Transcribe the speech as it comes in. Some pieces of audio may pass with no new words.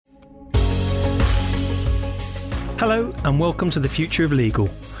Hello and welcome to The Future of Legal,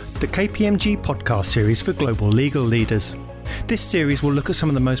 the KPMG podcast series for global legal leaders. This series will look at some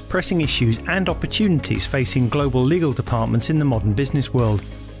of the most pressing issues and opportunities facing global legal departments in the modern business world,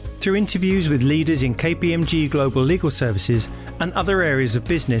 through interviews with leaders in KPMG Global Legal Services and other areas of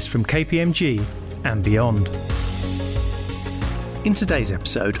business from KPMG and beyond. In today's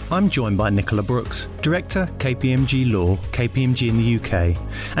episode, I'm joined by Nicola Brooks, Director, KPMG Law, KPMG in the UK,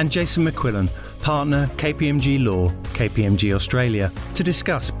 and Jason McQuillan, Partner, KPMG Law, KPMG Australia, to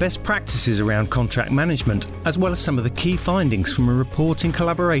discuss best practices around contract management, as well as some of the key findings from a report in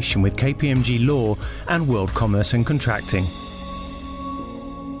collaboration with KPMG Law and World Commerce and Contracting.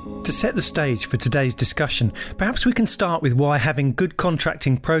 To set the stage for today's discussion, perhaps we can start with why having good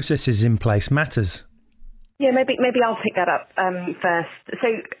contracting processes in place matters. Yeah, maybe I'll pick that up first. So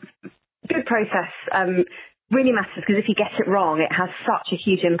good process really matters because if you get it wrong, it has such a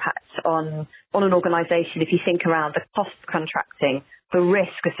huge impact on an organisation. If you think around the cost of contracting, the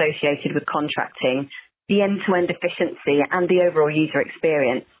risk associated with contracting, the end-to-end efficiency and the overall user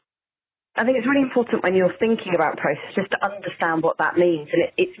experience. I think it's really important when you're thinking about process just to understand what that means. And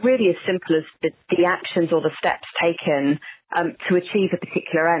it's really as simple as the actions or the steps taken to achieve a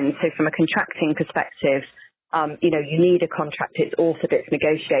particular end. So from a contracting perspective, you need a contract, it's authored, it's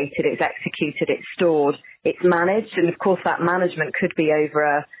negotiated, it's executed, it's stored, it's managed. And of course that management could be over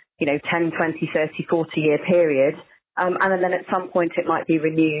a 10, 20, 30, 40-year period. And then at some point it might be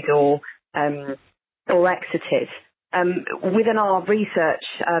renewed or exited. Within our research,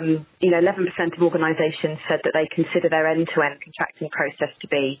 11% of organisations said that they consider their end-to-end contracting process to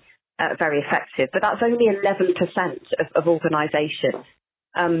be very effective. But that's only 11% of organisations.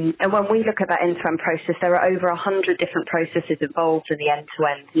 And when we look at that end-to-end process, there are over 100 different processes involved in the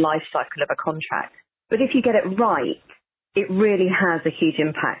end-to-end life cycle of a contract. But if you get it right, it really has a huge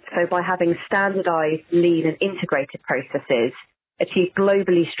impact. So by having standardised, lean and integrated processes, achieve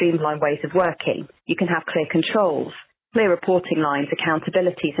globally streamlined ways of working, you can have clear controls, clear reporting lines,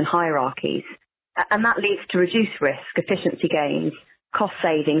 accountabilities and hierarchies. And that leads to reduced risk, efficiency gains, cost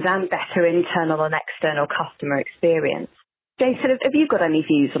savings and better internal and external customer experience. Jason, have you got any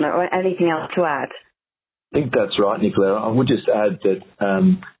views on it or anything else to add? I think that's right, Nicola. I would just add that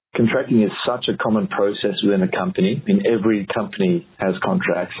contracting is such a common process within a company. Every company has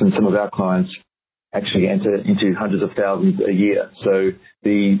contracts, and some of our clients actually enter into hundreds of thousands a year. So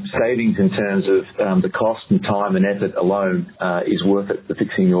the savings in terms of the cost and time and effort alone is worth it for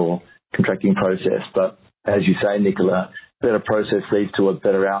fixing your contracting process. But as you say, Nicola, better process leads to a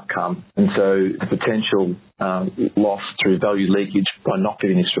better outcome. And so the potential loss through value leakage by not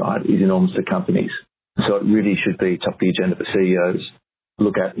getting this right is enormous to companies. So it really should be top of the agenda for CEOs to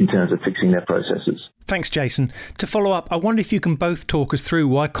look at in terms of fixing their processes. Thanks, Jason. To follow up, I wonder if you can both talk us through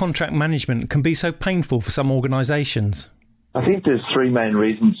why contract management can be so painful for some organisations. I think there's three main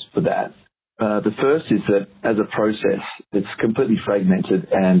reasons for that. The first is that as a process, it's completely fragmented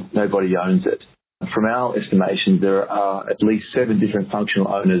and nobody owns it. From our estimation, there are at least 7 different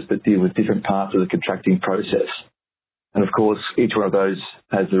functional owners that deal with different parts of the contracting process. And of course, each one of those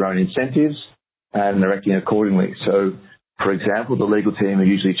has their own incentives and they're acting accordingly. So, for example, the legal team are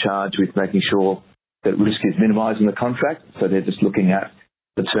usually charged with making sure that risk is minimised in the contract. So they're just looking at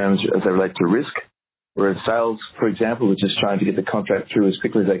the terms as they relate to risk. Whereas sales, for example, are just trying to get the contract through as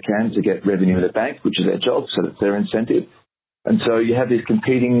quickly as they can to get revenue in the bank, which is their job, so that's their incentive. And so you have these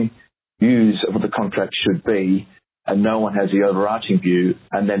competing views of what the contract should be, and no one has the overarching view,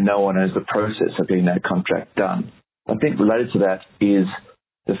 and then no one has the process of getting that contract done. I think related to that is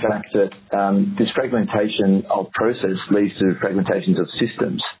the fact that this fragmentation of process leads to fragmentations of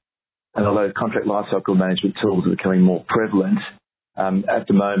systems. And although contract lifecycle management tools are becoming more prevalent, at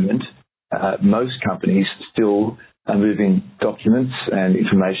the moment, most companies still are moving documents and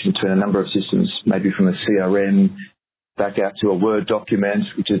information to a number of systems, maybe from a CRM back out to a Word document,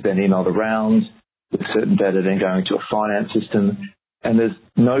 which is then emailed around, with certain data then going to a finance system. And there's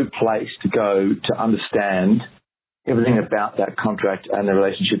no place to go to understand everything about that contract and the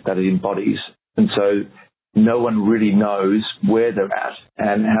relationship that it embodies. And so no one really knows where they're at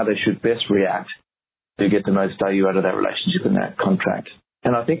and how they should best react to get the most value out of that relationship and that contract.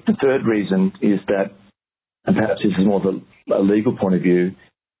 And I think the third reason is that, and perhaps this is more of a legal point of view,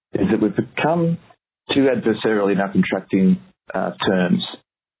 is that we've become too adversarial in our contracting terms.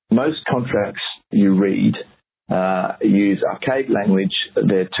 Most contracts you read use archaic language,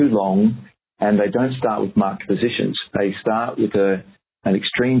 they're too long, and they don't start with market positions. They start with an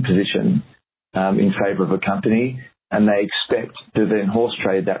extreme position in favour of a company, and they expect to then horse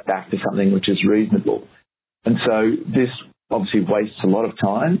trade that back to something which is reasonable. And so this obviously wastes a lot of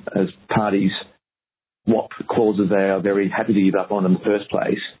time as parties what clauses they are very happy to give up on in the first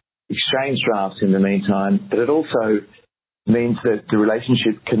place, exchange drafts in the meantime, but it also means that the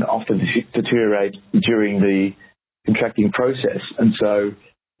relationship can often deteriorate during the contracting process. And so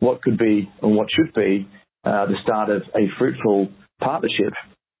what could be, or what should be, the start of a fruitful partnership,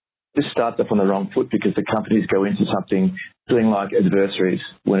 this starts off on the wrong foot because the companies go into something feeling like adversaries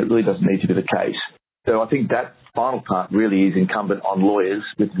when it really doesn't need to be the case. So I think that final part really is incumbent on lawyers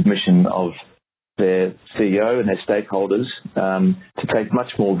with the permission of their CEO and their stakeholders to take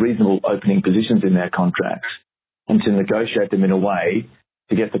much more reasonable opening positions in their contracts and to negotiate them in a way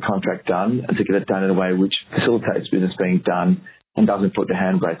to get the contract done and to get it done in a way which facilitates business being done and doesn't put the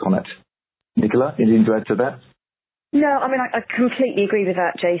handbrake on it. Nicola, anything to add to that? No, I mean, I completely agree with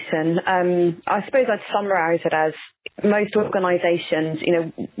that, Jason. I suppose I'd summarise it as most organisations,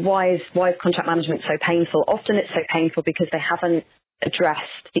 why is contract management so painful? Often it's so painful because they haven't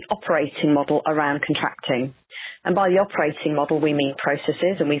addressed the operating model around contracting. And by the operating model, we mean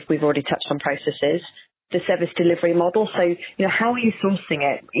processes, and we've already touched on processes, the service delivery model. So, how are you sourcing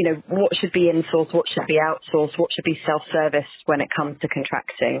it? What should be insourced? What should be outsourced? What should be self-service when it comes to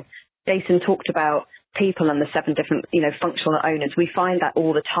contracting? Jason talked about people and the 7 different, functional owners. We find that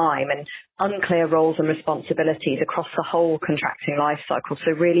all the time, and unclear roles and responsibilities across the whole contracting life cycle.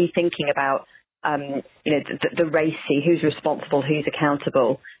 So really thinking about, the RACI, who's responsible, who's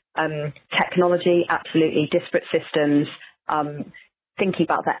accountable. Technology, absolutely, disparate systems, thinking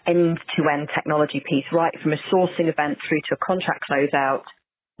about that end-to-end technology piece, right from a sourcing event through to a contract closeout.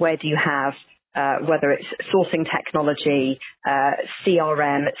 Where do you have whether it's sourcing technology,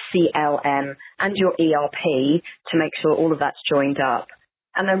 CRM, CLM, and your ERP to make sure all of that's joined up.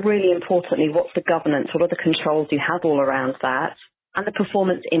 And then really importantly, what's the governance? What are the controls you have all around that? And the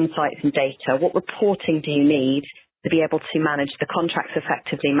performance insights and data. What reporting do you need to be able to manage the contracts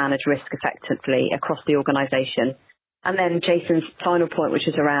effectively, manage risk effectively across the organisation? And then Jason's final point, which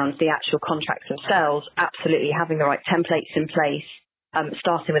is around the actual contracts themselves, absolutely having the right templates in place,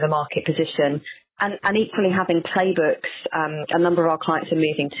 starting with a market position, and equally having playbooks. A number of our clients are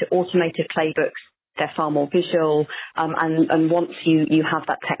moving to automated playbooks. They're far more visual, and once you have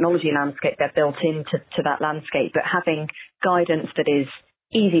that technology landscape, they're built into that landscape, but having guidance that is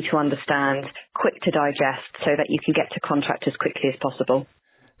easy to understand, quick to digest, so that you can get to contract as quickly as possible.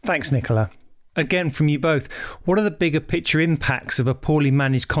 Thanks, Nicola. Again, from you both, what are the bigger picture impacts of a poorly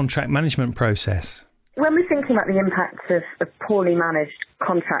managed contract management process? When we're thinking about the impacts of a poorly managed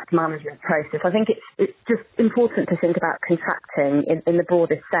contract management process, I think it's just important to think about contracting in the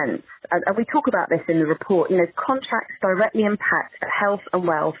broadest sense. And we talk about this in the report. Contracts directly impact the health and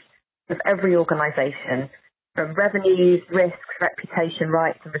wealth of every organisation, from revenues, risks, reputation,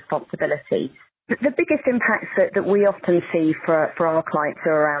 rights and responsibilities. The biggest impacts that we often see for our clients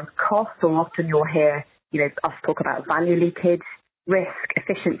are around cost, or often you'll hear us talk about value leakage, risk,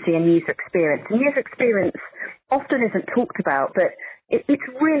 efficiency and user experience. And user experience often isn't talked about, but it's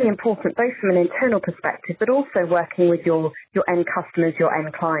really important both from an internal perspective, but also working with your end customers, your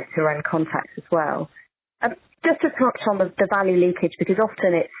end clients, your end contacts as well. Just to touch on the value leakage, because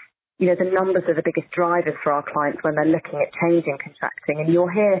often it's, the numbers are the biggest drivers for our clients when they're looking at changing contracting. And you'll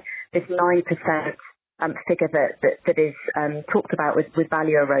hear this 9% figure that is talked about with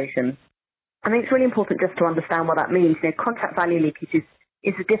value erosion. I think it's really important just to understand what that means. Contract value leakage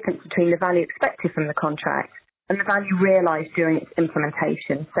is the difference between the value expected from the contract and the value realised during its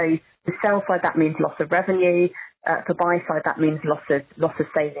implementation. So the sell side, that means loss of revenue. For buy side, that means loss of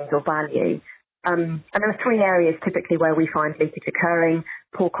savings or value. And there are 3 areas typically where we find leakage occurring: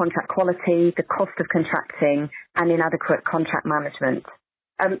 poor contract quality, the cost of contracting, and inadequate contract management.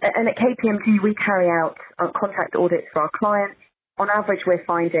 And at KPMG, we carry out contract audits for our clients. On average, we're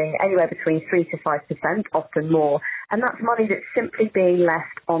finding anywhere between 3 to 5%, often more. And that's money that's simply being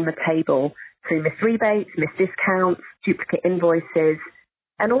left on the table through missed rebates, missed discounts, duplicate invoices.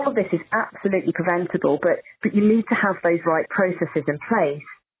 And all of this is absolutely preventable, but you need to have those right processes in place,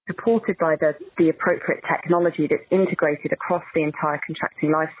 supported by the appropriate technology that's integrated across the entire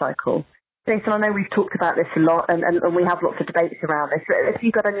contracting life cycle. Jason, I know we've talked about this a lot, and we have lots of debates around this. Have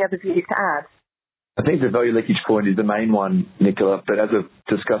you got any other views to add? I think the value leakage point is the main one, Nicola, but as I've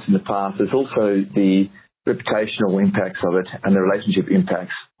discussed in the past, there's also the reputational impacts of it and the relationship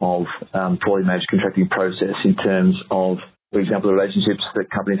impacts of poorly managed contracting process in terms of, for example, the relationships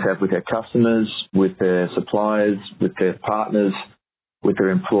that companies have with their customers, with their suppliers, with their partners, with their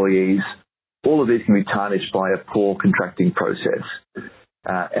employees. All of these can be tarnished by a poor contracting process.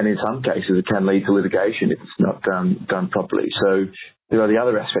 And in some cases, it can lead to litigation if it's not done properly. So there are the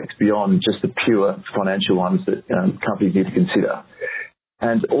other aspects beyond just the pure financial ones that companies need to consider.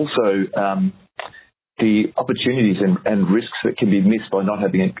 And also, the opportunities and risks that can be missed by not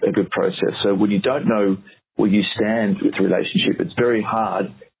having a good process. So when you don't know where you stand with the relationship, it's very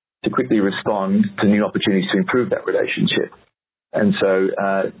hard to quickly respond to new opportunities to improve that relationship. And so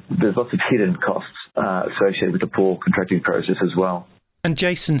there's lots of hidden costs associated with the poor contracting process as well. And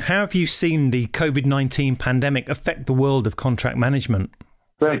Jason, how have you seen the COVID-19 pandemic affect the world of contract management?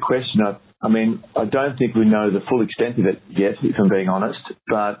 Great question. I mean, I don't think we know the full extent of it yet, if I'm being honest.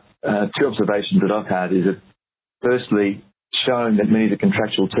 But two observations that I've had is that, firstly, showing that many of the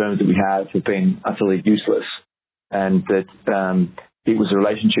contractual terms that we have been utterly useless, and that it was a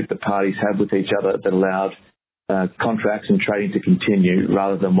relationship that parties had with each other that allowed contracts and trading to continue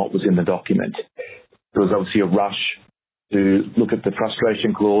rather than what was in the document. There was obviously a rush to look at the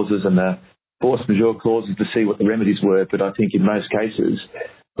frustration clauses and the force majeure clauses to see what the remedies were, but I think in most cases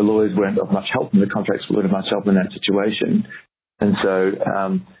the lawyers weren't of much help and the contracts weren't of much help in that situation. And so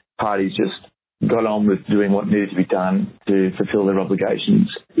parties just got on with doing what needed to be done to fulfill their obligations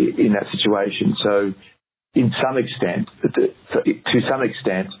in that situation. So to some extent,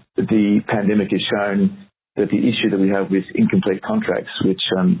 the pandemic has shown that the issue that we have with incomplete contracts, which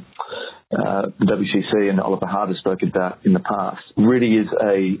the WCC and Oliver Hart has spoken about in the past, really is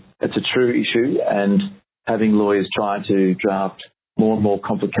it's a true issue, and having lawyers trying to draft more and more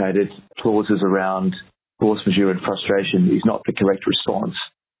complicated clauses around force majeure and frustration is not the correct response.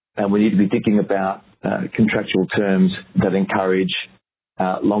 And we need to be thinking about contractual terms that encourage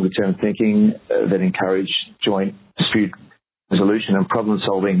longer-term thinking, that encourage joint dispute resolution and problem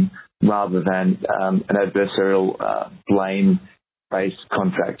solving rather than an adversarial blame-based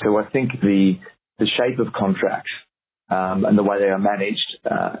contract. So I think the shape of contracts and the way they are managed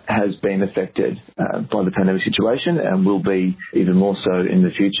has been affected by the pandemic situation and will be even more so in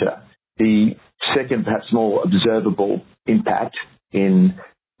the future. The second, perhaps more observable impact in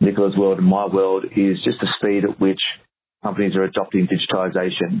Nicola's world and my world is just the speed at which companies are adopting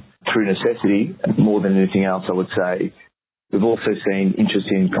digitalisation through necessity more than anything else, I would say. We've also seen interest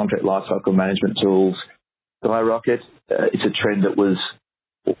in contract lifecycle management tools skyrocket. It's a trend that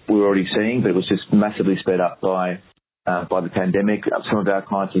we were already seeing, but it was just massively sped up by the pandemic. Some of our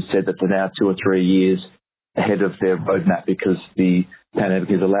clients have said that they're now 2 or 3 years ahead of their roadmap because the pandemic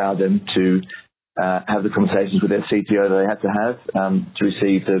has allowed them to have the conversations with their CTO that they had to have to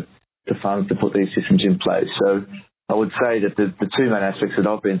receive the funds to put these systems in place. So I would say that the two main aspects that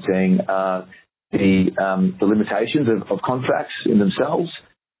I've been seeing are the limitations of contracts in themselves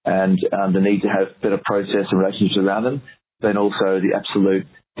and the need to have better process and relationships around them, then also the absolute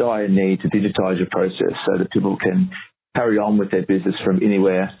dire need to digitise your process so that people can carry on with their business from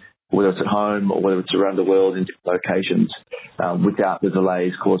anywhere, whether it's at home or whether it's around the world in different locations, without the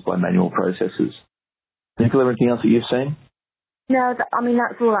delays caused by manual processes. Nicola, anything else that you've seen? No, I mean,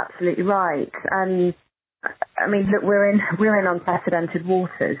 that's all absolutely right. I mean, look, we're in unprecedented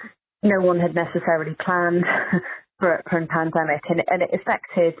waters. No one had necessarily planned for a pandemic, and it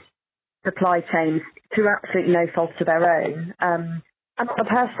affected supply chains through absolutely no fault of their own. And on a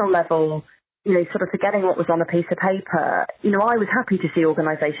personal level, you know, sort of forgetting what was on a piece of paper, you know, I was happy to see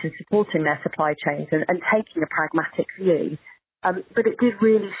organisations supporting their supply chains and taking a pragmatic view. But it did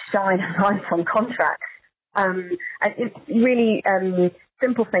really shine a light on contracts. And it really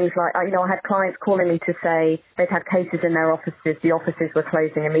simple things like, you know, I had clients calling me to say they'd had cases in their offices, the offices were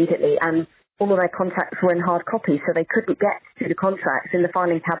closing immediately, and all of their contracts were in hard copy, so they couldn't get to the contracts in the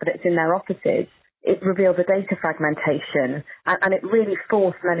filing cabinets in their offices. It revealed a data fragmentation, and it really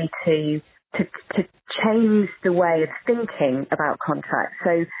forced many to change the way of thinking about contracts.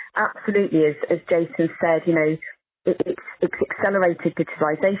 So absolutely, as Jason said, you know, it's accelerated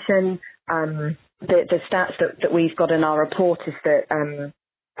digitalisation. The stats that we've got in our report is that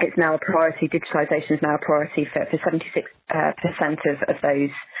it's now a priority. Digitalisation is now a priority for 76% of those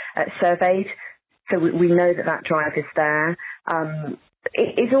surveyed. So we know that drive is there.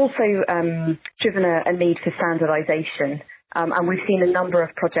 It's also driven a need for standardisation, and we've seen a number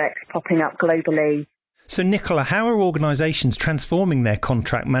of projects popping up globally. So, Nicola, how are organisations transforming their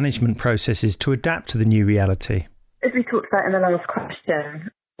contract management processes to adapt to the new reality? As we talked about in the last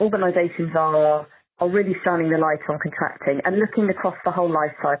question, organisations are really shining the light on contracting and looking across the whole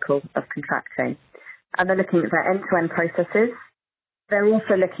life cycle of contracting. And they're looking at their end-to-end processes. They're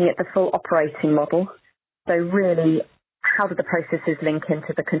also looking at the full operating model. So really, how do the processes link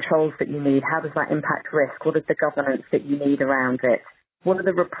into the controls that you need? How does that impact risk? What is the governance that you need around it? What are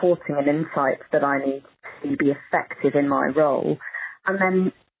the reporting and insights that I need to be effective in my role? And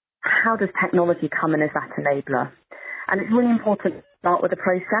then how does technology come in as that enabler? And it's really important to start with the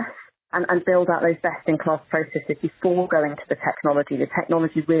process and build out those best-in-class processes before going to the technology. The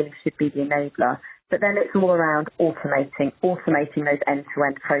technology really should be the enabler. But then it's all around automating those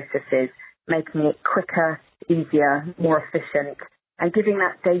end-to-end processes, making it quicker, easier, more efficient, and giving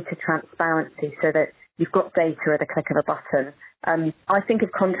that data transparency so that you've got data at a click of a button. I think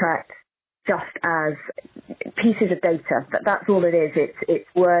of contracts just as pieces of data. That's all it is. It's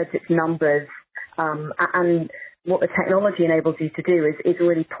words, it's numbers, and what the technology enables you to do is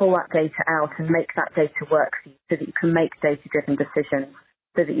really pull that data out and make that data work for you so that you can make data-driven decisions,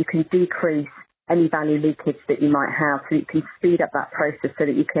 so that you can decrease any value leakage that you might have, so that you can speed up that process, so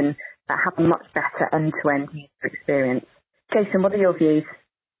that you can have a much better end-to-end user experience. Jason, what are your views?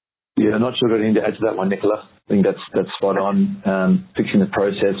 Yeah, I'm not sure I've got anything to add to that one, Nicola. I think that's spot on. Fixing the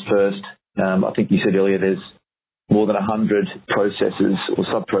process first. I think you said earlier there's more than 100 processes or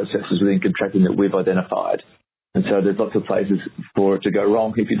sub-processes within contracting that we've identified. And so there's lots of places for it to go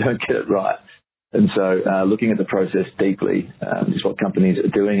wrong if you don't get it right. And so looking at the process deeply is what companies are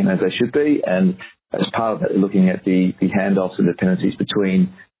doing, and as they should be. And as part of that, looking at the handoffs and dependencies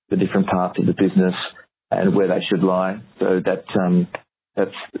between the different parts of the business and where they should lie. So that's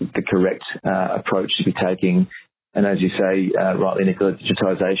the correct approach to be taking. And as you say, rightly, Nicola,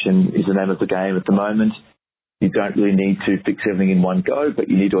 digitization is the name of the game at the moment. You don't really need to fix everything in one go, but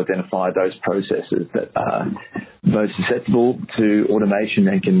you need to identify those processes that are most susceptible to automation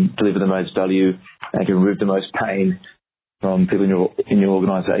and can deliver the most value and can remove the most pain from people in your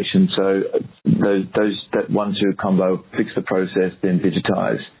organisation. So that 1-2 combo, fix the process, then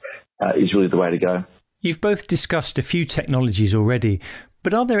digitise, is really the way to go. You've both discussed a few technologies already,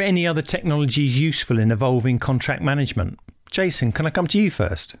 but are there any other technologies useful in evolving contract management? Jason, can I come to you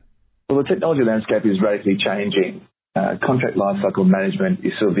first? Well, the technology landscape is radically changing. Contract lifecycle management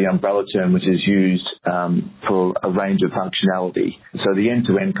is sort of the umbrella term which is used for a range of functionality. So the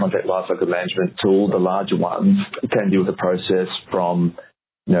end-to-end contract lifecycle management tool, the larger ones, can deal with the process from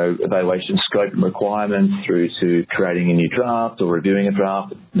evaluation, scope and requirements through to creating a new draft or reviewing a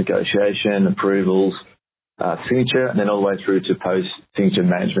draft, negotiation, approvals, signature, and then all the way through to post-signature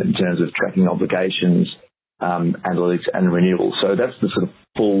management in terms of tracking obligations, analytics and renewal. So that's the sort of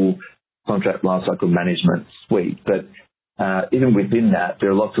full contract lifecycle management suite. But even within that, there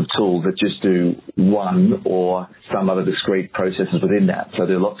are lots of tools that just do one or some other discrete processes within that. So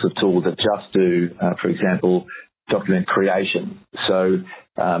there are lots of tools that just do, for example, document creation. So,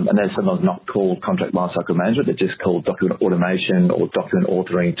 and they're sometimes not called contract lifecycle management, they're just called document automation or document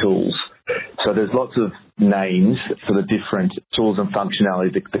authoring tools. So there's lots of names for the different tools and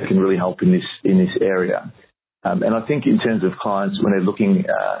functionality that can really help in this area. And I think in terms of clients, when they're looking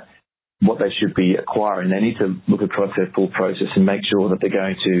what they should be acquiring, they need to look across their full process and make sure that they're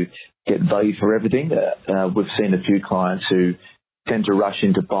going to get value for everything. We've seen a few clients who tend to rush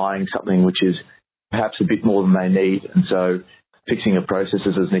into buying something which is perhaps a bit more than they need. And so fixing your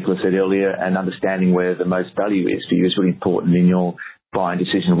processes, as Nicola said earlier, and understanding where the most value is for you is really important in your buying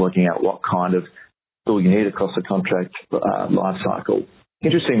decision, working out what kind of tool you need across the contract life cycle.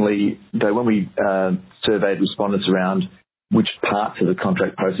 Interestingly, though, when we surveyed respondents around which parts of the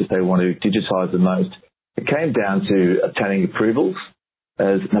contract process they want to digitise the most, it came down to obtaining approvals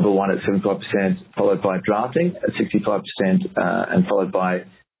as number one at 75%, followed by drafting at 65%, and followed by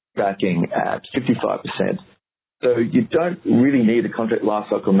backing at 55%. So you don't really need a contract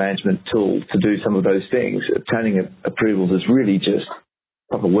lifecycle management tool to do some of those things. Obtaining approvals is really just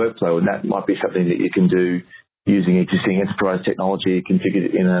proper workflow, and that might be something that you can do using existing enterprise technology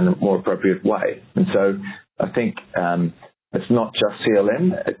configured in a more appropriate way. And so I think it's not just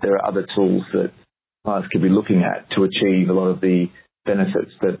CLM. There are other tools that clients could be looking at to achieve a lot of the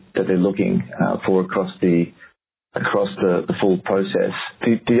benefits that they're looking for across the full process.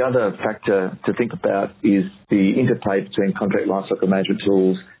 The other factor to think about is the interplay between contract lifecycle management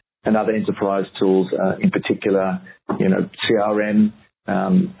tools and other enterprise tools, in particular, CRM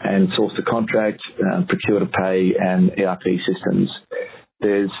and source to contract, procure to pay, and ERP systems.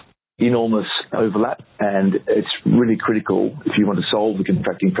 There's enormous overlap, and it's really critical if you want to solve the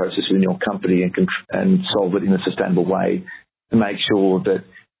contracting process in your company and solve it in a sustainable way, to make sure that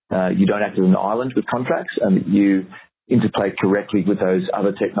you don't act as an island with contracts and that you interplay correctly with those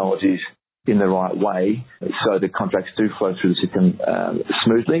other technologies in the right way so that contracts do flow through the system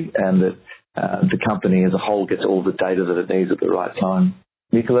smoothly and that the company as a whole gets all the data that it needs at the right time.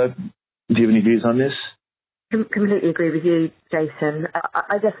 Nicola, do you have any views on this? Completely agree with you, Jason.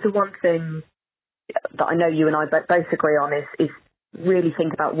 I guess the one thing that I know you and I both agree on is really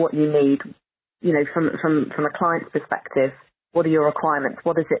think about what you need, from a client's perspective. What are your requirements?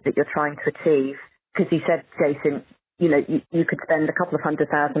 What is it that you're trying to achieve? Because you said, Jason, you could spend a couple of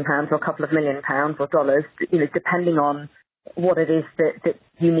 £100,000 or a couple of £1 million or dollars, depending on what it is that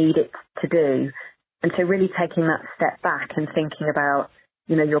you need it to do. And so really taking that step back and thinking about,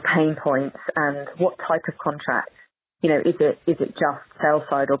 your pain points and what type of contract, is it just sell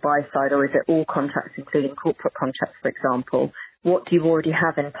side or buy side, or is it all contracts, including corporate contracts, for example? What do you already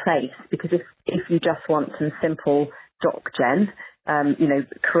have in place? Because if you just want some simple doc gen,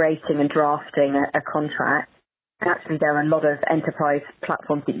 creating and drafting a contract, actually there are a lot of enterprise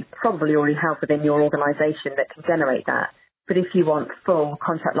platforms that you probably already have within your organisation that can generate that. But if you want full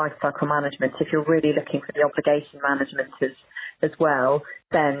contract lifecycle management, if you're really looking for the obligation management as well,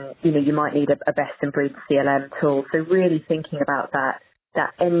 then, you might need a best-in-breed CLM tool. So really thinking about that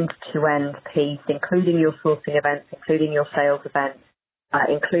end-to-end piece, including your sourcing events, including your sales events,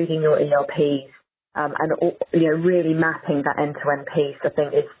 including your ERPs, and really mapping that end-to-end piece, I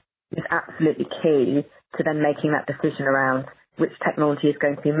think is absolutely key to then making that decision around which technology is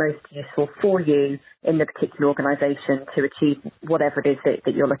going to be most useful for you in the particular organisation to achieve whatever it is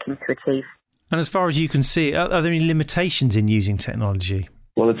that you're looking to achieve. And as far as you can see, are there any limitations in using technology?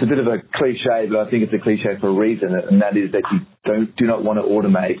 Well, it's a bit of a cliche, but I think it's a cliche for a reason, and that is that you do not want to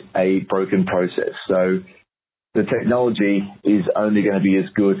automate a broken process. So the technology is only going to be as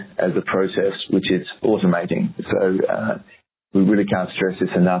good as the process which it's automating. So we really can't stress this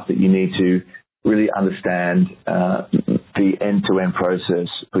enough, that you need to really understand the end-to-end process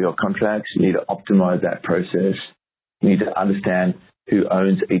for your contracts. You need to optimize that process. You need to understand who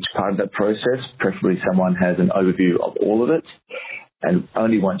owns each part of that process. Preferably someone has an overview of all of it. And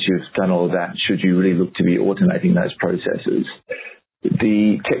only once you've done all of that should you really look to be automating those processes.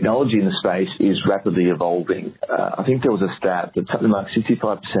 The technology in the space is rapidly evolving. I think there was a stat that something like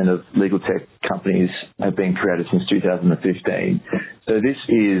 65% of legal tech companies have been created since 2015. So this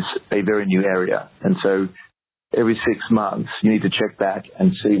is a very new area. And so every 6 months, you need to check back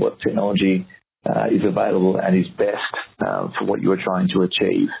and see what technology is available and is best for what you are trying to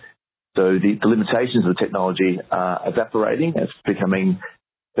achieve. So the limitations of the technology are evaporating. It's becoming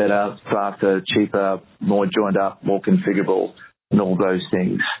better, faster, cheaper, more joined up, more configurable, and all those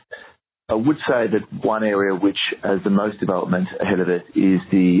things. I would say that one area which has the most development ahead of it is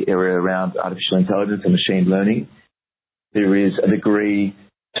the area around artificial intelligence and machine learning. There is a degree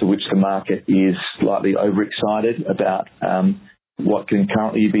to which the market is slightly overexcited about what can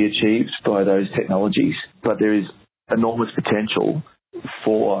currently be achieved by those technologies, but there is enormous potential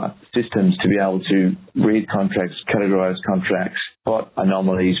for systems to be able to read contracts, categorize contracts, spot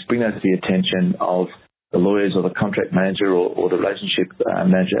anomalies, bring that to the attention of the lawyers or the contract manager or the relationship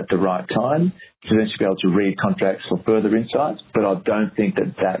manager at the right time to then be able to read contracts for further insights. But I don't think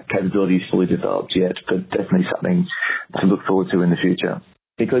that capability is fully developed yet, but definitely something to look forward to in the future.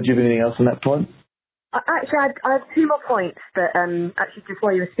 Nicola, do you have anything else on that point? Actually, I have two more points that actually just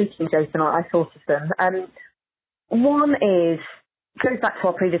while you were speaking, Jason, I thought of them. One goes back to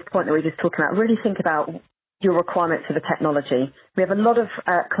our previous point that we were just talking about. Really think about your requirements for the technology. We have a lot of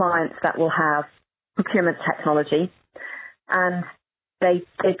clients that will have procurement technology, and they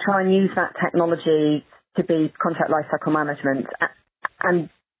try and use that technology to be contract lifecycle management, and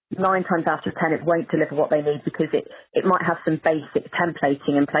 9 times out of 10 it won't deliver what they need because it might have some basic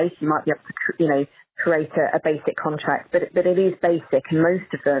templating in place. You might be able to create a basic contract, but it is basic, and most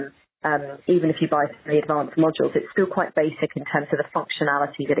of them, even if you buy some of the advanced modules, it's still quite basic in terms of the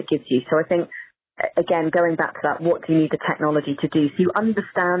functionality that it gives you. So I think, again, going back to that, what do you need the technology to do? So you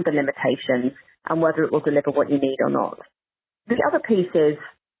understand the limitations and whether it will deliver what you need or not. The other piece is,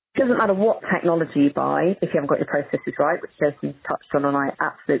 it doesn't matter what technology you buy if you haven't got your processes right, which Jason's touched on, and I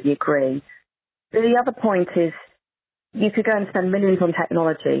absolutely agree. But the other point is, you could go and spend millions on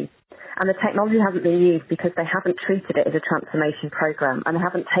technology, and the technology hasn't been used because they haven't treated it as a transformation program, and they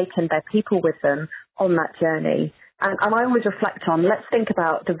haven't taken their people with them on that journey. And I always reflect on, let's think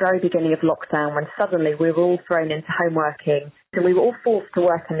about the very beginning of lockdown when suddenly we were all thrown into home working and we were all forced to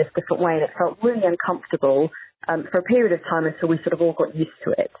work in this different way, and it felt really uncomfortable for a period of time until we sort of all got used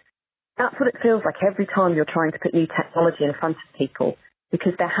to it. That's what it feels like every time you're trying to put new technology in front of people,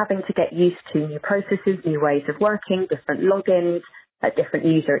 because they're having to get used to new processes, new ways of working, different logins, a different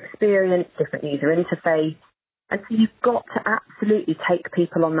user experience, different user interface. And so you've got to absolutely take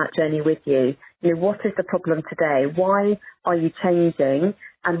people on that journey with you. What is the problem today? Why are you changing?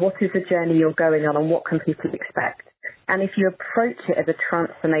 And what is the journey you're going on, and what can people expect? And if you approach it as a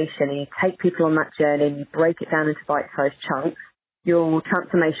transformation and you take people on that journey and you break it down into bite-sized chunks, your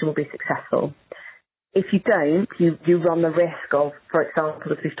transformation will be successful. If you don't, you run the risk of, for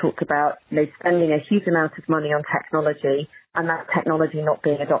example, as we've talked about, spending a huge amount of money on technology and that technology not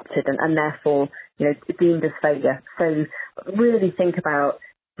being adopted and therefore, deemed as failure. So really think about,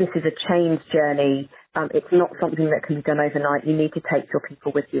 this is a change journey. It's not something that can be done overnight. You need to take your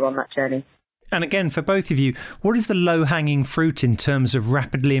people with you on that journey. And again, for both of you, what is the low-hanging fruit in terms of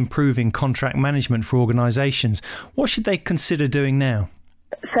rapidly improving contract management for organisations? What should they consider doing now?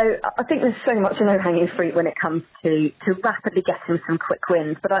 So I think there's so much low-hanging fruit when it comes to rapidly getting some quick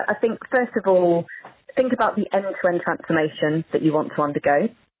wins. But I think, first of all, think about the end-to-end transformation that you want to undergo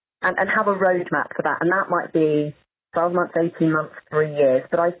and have a roadmap for that. And that might be 12 months, 18 months, 3 years.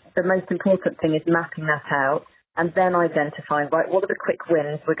 But the most important thing is mapping that out and then identifying, right, what are the quick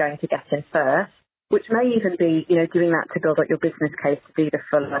wins we're going to get in first, which may even be, doing that to build up your business case to do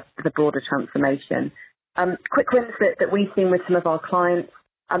the broader transformation. Quick wins that we've seen with some of our clients,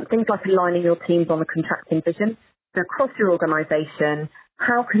 things like aligning your teams on the contracting vision. So across your organisation,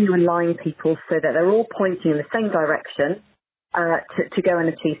 how can you align people so that they're all pointing in the same direction to go and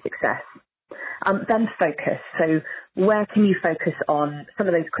achieve success? Then focus. So where can you focus on some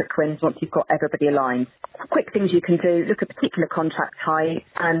of those quick wins once you've got everybody aligned? Quick things you can do, look at particular contract type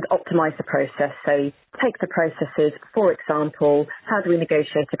and optimise the process. So take the processes, for example, how do we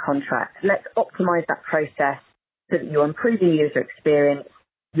negotiate a contract? Let's optimise that process so that you're improving user experience,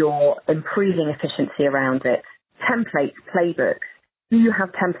 you're improving efficiency around it. Templates, playbooks. Do you have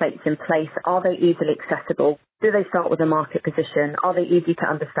templates in place? Are they easily accessible? Do they start with a market position? Are they easy to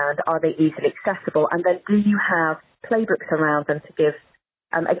understand? Are they easily accessible? And then do you have playbooks around them to give,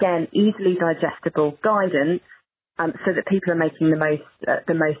 again, easily digestible guidance so that people are making the most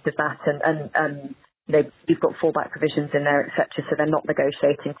of that and you've got fallback provisions in there, etc., so they're not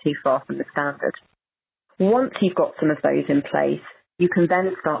negotiating too far from the standard. Once you've got some of those in place, you can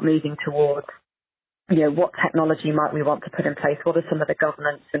then start moving towards what technology might we want to put in place? What are some of the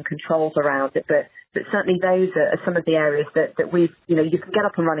governance and controls around it? But certainly those are some of the areas that we've, you can get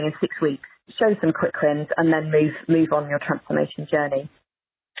up and running in 6 weeks, show some quick wins, and then move on your transformation journey.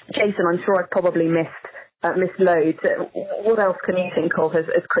 Jason, I'm sure I've probably missed loads. What else can you think of as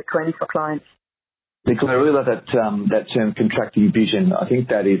quick wins for clients? Nicola, I really love that term contracting vision. I think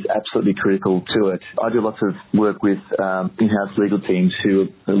that is absolutely critical to it. I do lots of work with in-house legal teams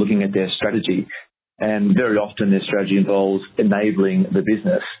who are looking at their strategy. And very often their strategy involves enabling the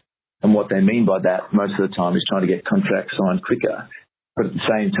business. And what they mean by that most of the time is trying to get contracts signed quicker. But at the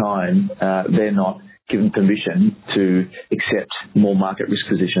same time, they're not given permission to accept more market risk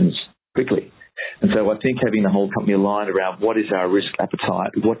positions quickly. And so I think having the whole company aligned around what is our risk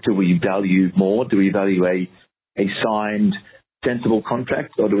appetite, what do we value more? Do we value a signed, sensible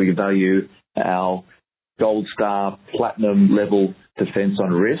contract, or do we value our gold star, platinum level defense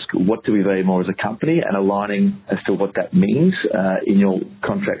on risk? What do we value more as a company, and aligning as to what that means in your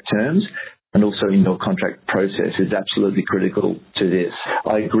contract terms and also in your contract process is absolutely critical to this.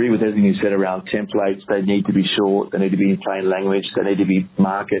 I agree with everything you said around templates. They need to be short, they need to be in plain language, they need to be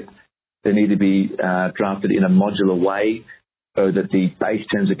market, they need to be drafted in a modular way so that the base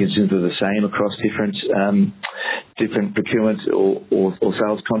terms and conditions are the same across different procurement or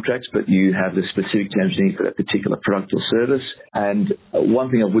sales contracts, but you have the specific terms you need for that particular product or service. And one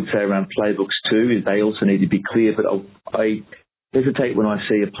thing I would say around playbooks too is they also need to be clear, but I hesitate when I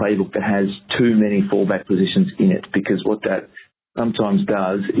see a playbook that has too many fallback positions in it, because what that sometimes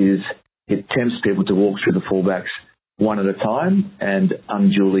does is it tempts people to walk through the fallbacks one at a time and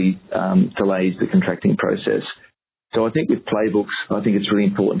unduly delays the contracting process. So I think with playbooks, I think it's really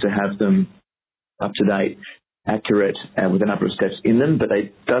important to have them up to date, accurate, with a number of steps in them, but there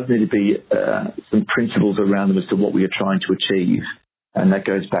does need to be some principles around them as to what we are trying to achieve. And that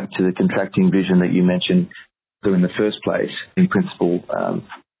goes back to the contracting vision that you mentioned in the first place, in principle,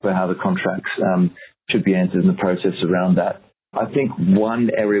 for how the contracts should be entered in the process around that. I think one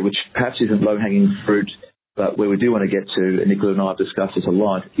area which perhaps isn't low-hanging fruit, but where we do want to get to, and Nicola and I have discussed this a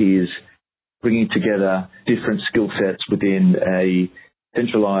lot, is bringing together different skill sets within a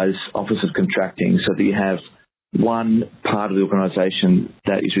centralised office of contracting so that you have one part of the organisation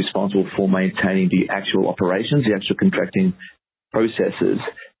that is responsible for maintaining the actual operations, the actual contracting processes,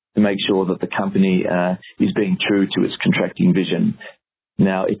 to make sure that the company is being true to its contracting vision.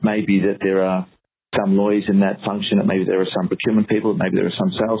 Now, it may be that there are some lawyers in that function, it may be there are some procurement people, it may be there are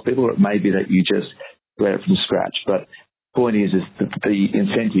some sales people, or it may be that you just create it from scratch. But the point is that the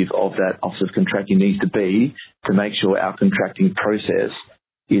incentive of that Office of Contracting needs to be to make sure our contracting process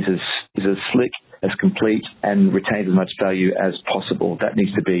is as slick, as complete, and retains as much value as possible. That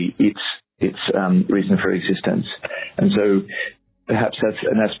needs to be its reason for existence. And so perhaps that's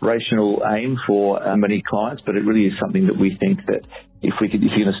an aspirational aim for many clients, but it really is something that we think that if you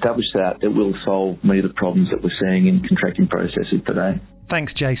can establish that, it will solve many of the problems that we're seeing in contracting processes today.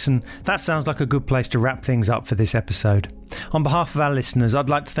 Thanks, Jason. That sounds like a good place to wrap things up for this episode. On behalf of our listeners, I'd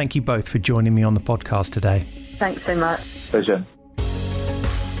like to thank you both for joining me on the podcast today. Thanks so much. Pleasure.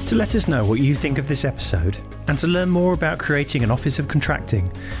 To let us know what you think of this episode and to learn more about creating an Office of Contracting,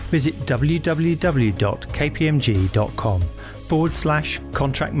 visit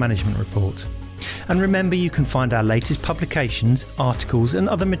www.kpmg.com/contract management report. And remember, you can find our latest publications, articles and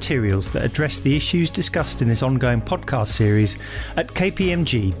other materials that address the issues discussed in this ongoing podcast series at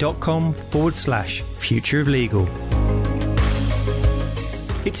kpmg.com/future of legal.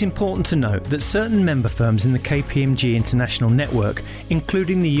 It's important to note that certain member firms in the KPMG International Network,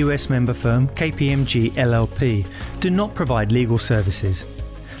 including the US member firm KPMG LLP, do not provide legal services.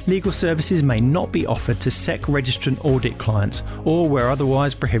 Legal services may not be offered to SEC registrant audit clients or where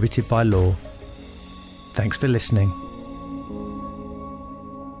otherwise prohibited by law. Thanks for listening.